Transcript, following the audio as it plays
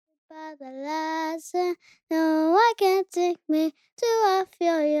by the lights, no one can take me to I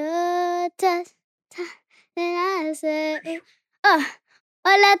feel your touch. And I say,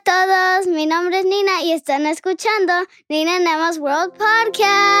 hola a todos, mi nombre es Nina y están escuchando Nina and Emma's World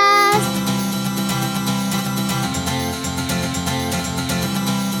Podcast.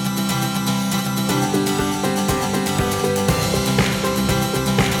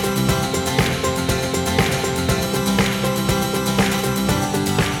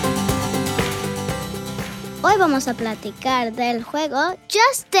 Hoy vamos a platicar del juego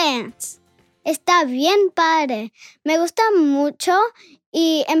Just Dance. Está bien padre. Me gusta mucho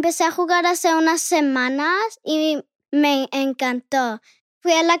y empecé a jugar hace unas semanas y me encantó.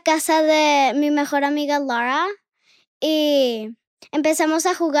 Fui a la casa de mi mejor amiga Laura y empezamos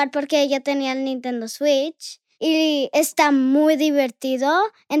a jugar porque ella tenía el Nintendo Switch y está muy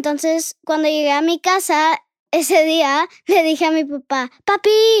divertido. Entonces, cuando llegué a mi casa ese día, le dije a mi papá,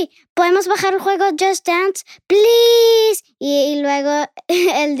 papi, ¿podemos bajar el juego Just Dance? Please. Y luego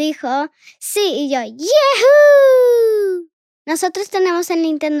él dijo, sí, y yo, ¡yahoo! Nosotros tenemos el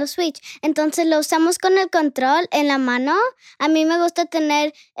Nintendo Switch, entonces lo usamos con el control en la mano. A mí me gusta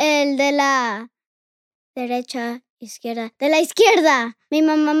tener el de la derecha, izquierda, de la izquierda. Mi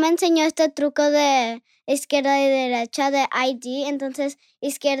mamá me enseñó este truco de izquierda y derecha de ID, entonces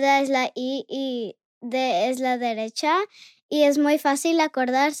izquierda es la I y D es la derecha y es muy fácil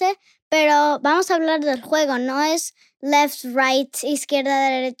acordarse, pero vamos a hablar del juego, no es left, right, izquierda,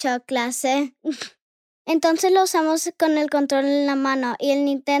 derecha, clase. Entonces lo usamos con el control en la mano y el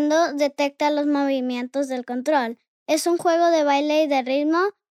Nintendo detecta los movimientos del control. Es un juego de baile y de ritmo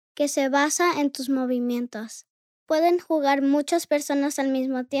que se basa en tus movimientos. Pueden jugar muchas personas al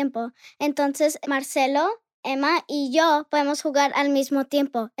mismo tiempo, entonces Marcelo, Emma y yo podemos jugar al mismo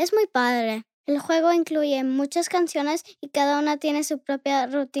tiempo. Es muy padre. El juego incluye muchas canciones y cada una tiene su propia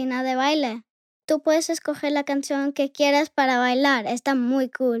rutina de baile. Tú puedes escoger la canción que quieras para bailar. Está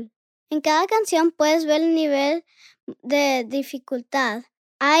muy cool. En cada canción puedes ver el nivel de dificultad.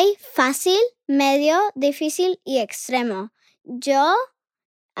 Hay fácil, medio, difícil y extremo.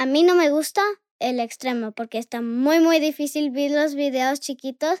 A mí no me gusta el extremo porque está muy, muy difícil. Vi los videos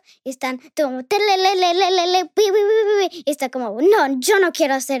chiquitos y están como y está como, no, yo no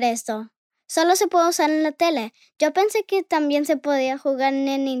quiero hacer esto. Solo se puede usar en la tele. Yo pensé que también se podía jugar en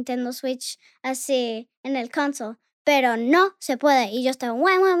el Nintendo Switch así en el console, pero no se puede. Y yo estaba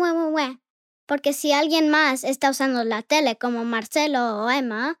porque si alguien más está usando la tele como Marcelo o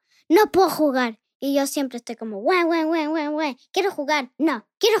Emma, no puedo jugar. Y yo siempre estoy como quiero jugar, no,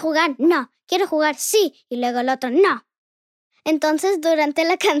 quiero jugar, no, quiero jugar, sí. Y luego el otro, no. Entonces durante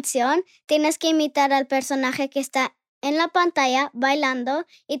la canción tienes que imitar al personaje que está en la pantalla bailando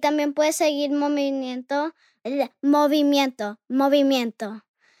y también puedes seguir movimiento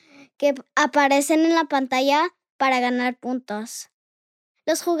que aparecen en la pantalla para ganar puntos.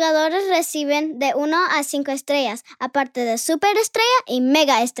 Los jugadores reciben de 1 a 5 estrellas, aparte de super estrella y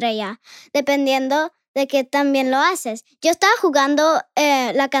mega estrella, dependiendo de que también lo haces. Yo estaba jugando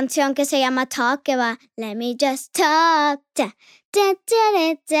la canción que se llama Talk, que va Let me just talk,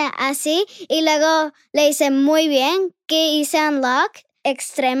 así, y luego le hice muy bien, que hice unlock,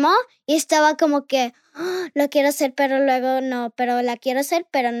 extremo, y estaba como que lo quiero hacer, pero luego no, pero la quiero hacer,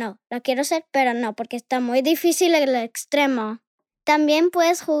 pero no, la quiero hacer, pero no, porque está muy difícil el extremo. También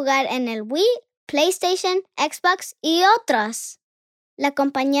puedes jugar en el Wii, PlayStation, Xbox y otros. La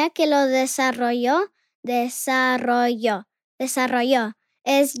compañía que lo desarrolló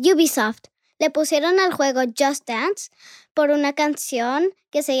es Ubisoft. Le pusieron al juego Just Dance por una canción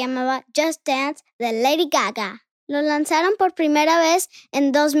que se llamaba Just Dance de Lady Gaga. Lo lanzaron por primera vez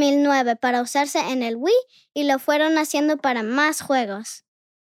en 2009 para usarse en el Wii y lo fueron haciendo para más juegos.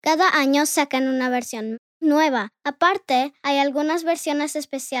 Cada año sacan una versión nueva. Aparte, hay algunas versiones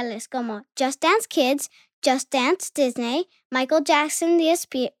especiales como Just Dance Kids, Just Dance Disney, Michael Jackson The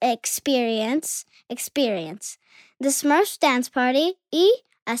Experience, The Smurfs Dance Party y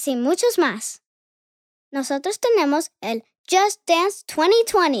así muchos más. Nosotros tenemos el Just Dance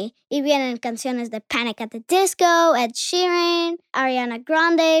 2020 y vienen canciones de Panic at the Disco, Ed Sheeran, Ariana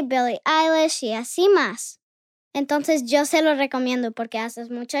Grande, Billie Eilish y así más. Entonces yo se lo recomiendo porque haces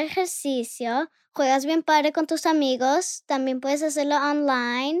mucho ejercicio, juegas bien padre con tus amigos, también puedes hacerlo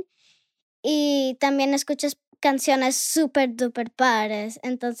online y también escuchas canciones súper duper padres,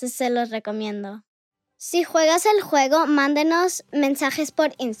 entonces se los recomiendo. Si juegas el juego, mándenos mensajes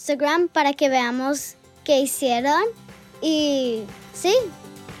por Instagram para que veamos qué hicieron y sí,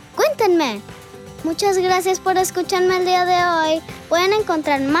 cuéntenme. Muchas gracias por escucharme el día de hoy. Pueden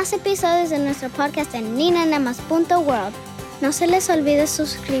encontrar más episodios de nuestro podcast en ninanemas.world. No se les olvide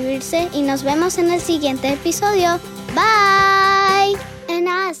suscribirse y nos vemos en el siguiente episodio. Bye. And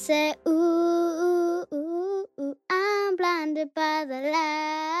I say, ooh, I'm blinded by the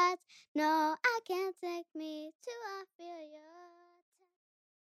lights. No, I can't say